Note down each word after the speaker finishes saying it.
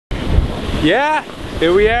Yeah,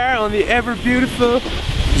 here we are on the ever beautiful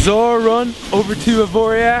Zora run over to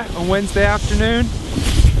Avoriaz on Wednesday afternoon.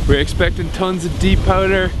 We're expecting tons of deep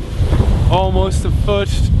powder. Almost a foot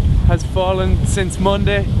has fallen since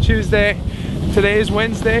Monday, Tuesday. Today is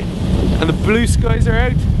Wednesday and the blue skies are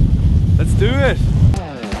out. Let's do it.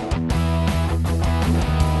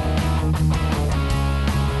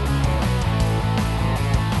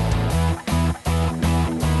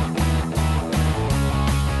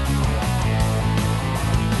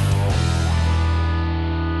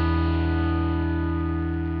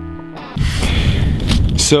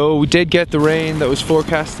 So we did get the rain that was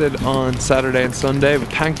forecasted on Saturday and Sunday, but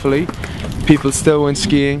thankfully people still went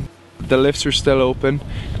skiing, the lifts were still open,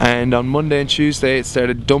 and on Monday and Tuesday it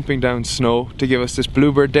started dumping down snow to give us this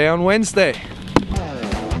bluebird day on Wednesday.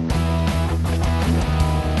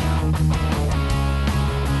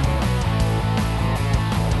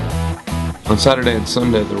 On Saturday and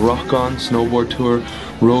Sunday the RockOn Snowboard tour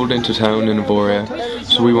rolled into town in Avoriaz,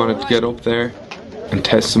 so we wanted to get up there and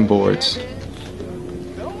test some boards.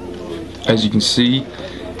 As you can see,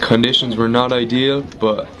 conditions were not ideal,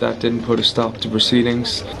 but that didn't put a stop to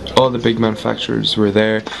proceedings. All the big manufacturers were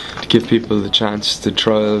there to give people the chance to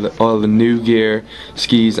trial all the new gear,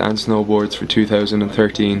 skis and snowboards for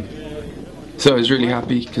 2013. So I was really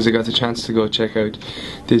happy because I got the chance to go check out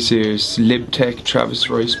this year's LibTech Travis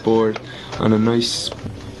Rice board on a nice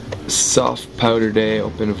soft powder day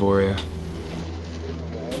up in Avoriaz.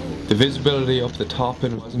 The visibility up the top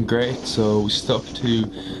wasn't great, so we stuck to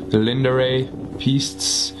the Lindaray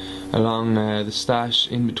pistes along the stash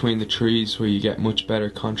in between the trees where you get much better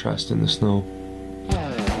contrast in the snow.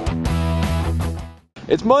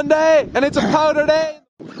 It's Monday and it's a powder day!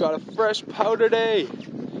 We've got a fresh powder day.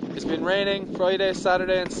 It's been raining Friday,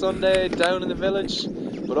 Saturday and Sunday down in the village,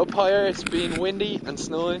 but up higher it's been windy and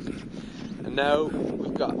snowing, and now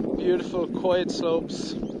we've got beautiful quiet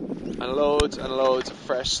slopes and loads of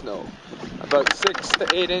fresh snow. About 6 to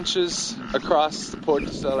 8 inches across the Portes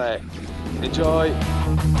du Soleil. Enjoy!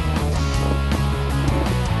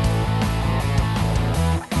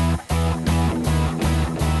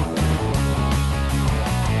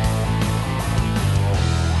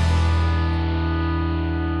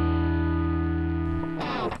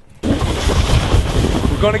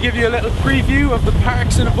 We're going to give you a little preview of the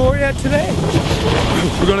parks in Avoriaz today.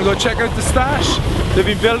 We're going to go check out the stash. They've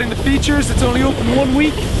been building the features. It's only open 1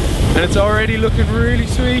 week and it's already looking really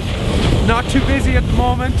sweet. Not too busy at the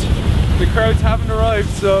moment. The crowds haven't arrived,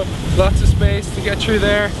 so lots of space to get through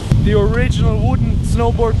there. The original wooden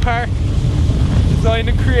snowboard park, designed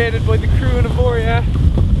and created by the crew in Avoriaz.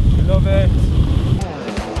 We love it.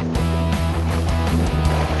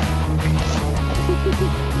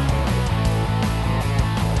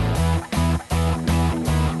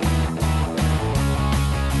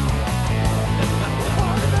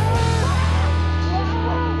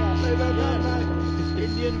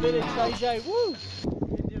 Village, AJ, woo!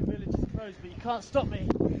 Indian village is closed, but you can't stop me.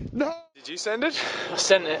 No! Did you send it? I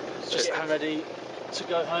sent it, just getting ready to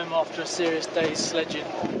go home after a serious day's sledging.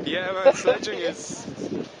 Yeah man, sledging is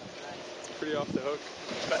pretty off the hook.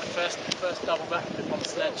 First double backflip on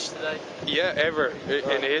sledge today. Yeah, ever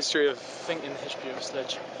in the history of... I think in the history of a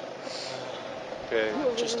sledge. Okay.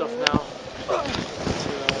 Just off now.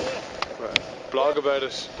 Blog about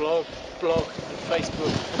it. Blog, and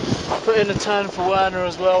Facebook. Put in a turn for Werner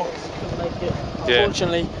as well. Couldn't make it. Yeah.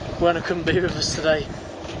 Unfortunately, Werner couldn't be with us today.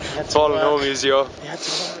 Falling home is yo. He had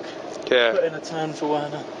to work. Yeah. Put in a turn for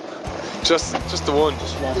Werner. Just the one.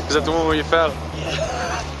 Just one. Is that the one where you fell?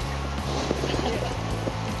 Yeah.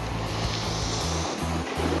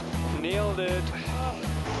 Nailed it.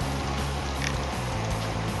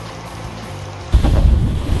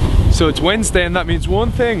 So it's Wednesday and that means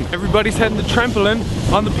one thing. Everybody's heading to Tremplin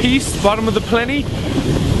on the piste, bottom of the Plenty.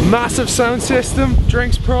 Massive sound system,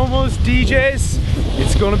 drinks, promos, DJs.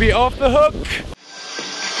 It's gonna be off the hook.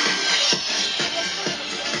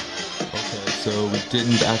 Okay, so we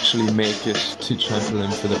didn't actually make it to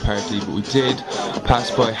Tremplin for the party, but we did pass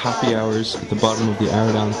by happy hours at the bottom of the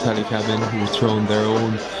Ardown Telecabin, who were throwing their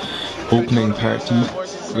own opening party.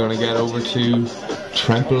 We're gonna get over to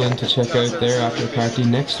Tremplin to check out their after party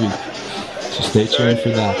next week, so stay tuned for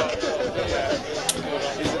that.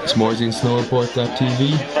 It's MorzineSnowReport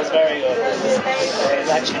TV. That's very good. It's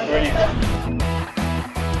actually brilliant.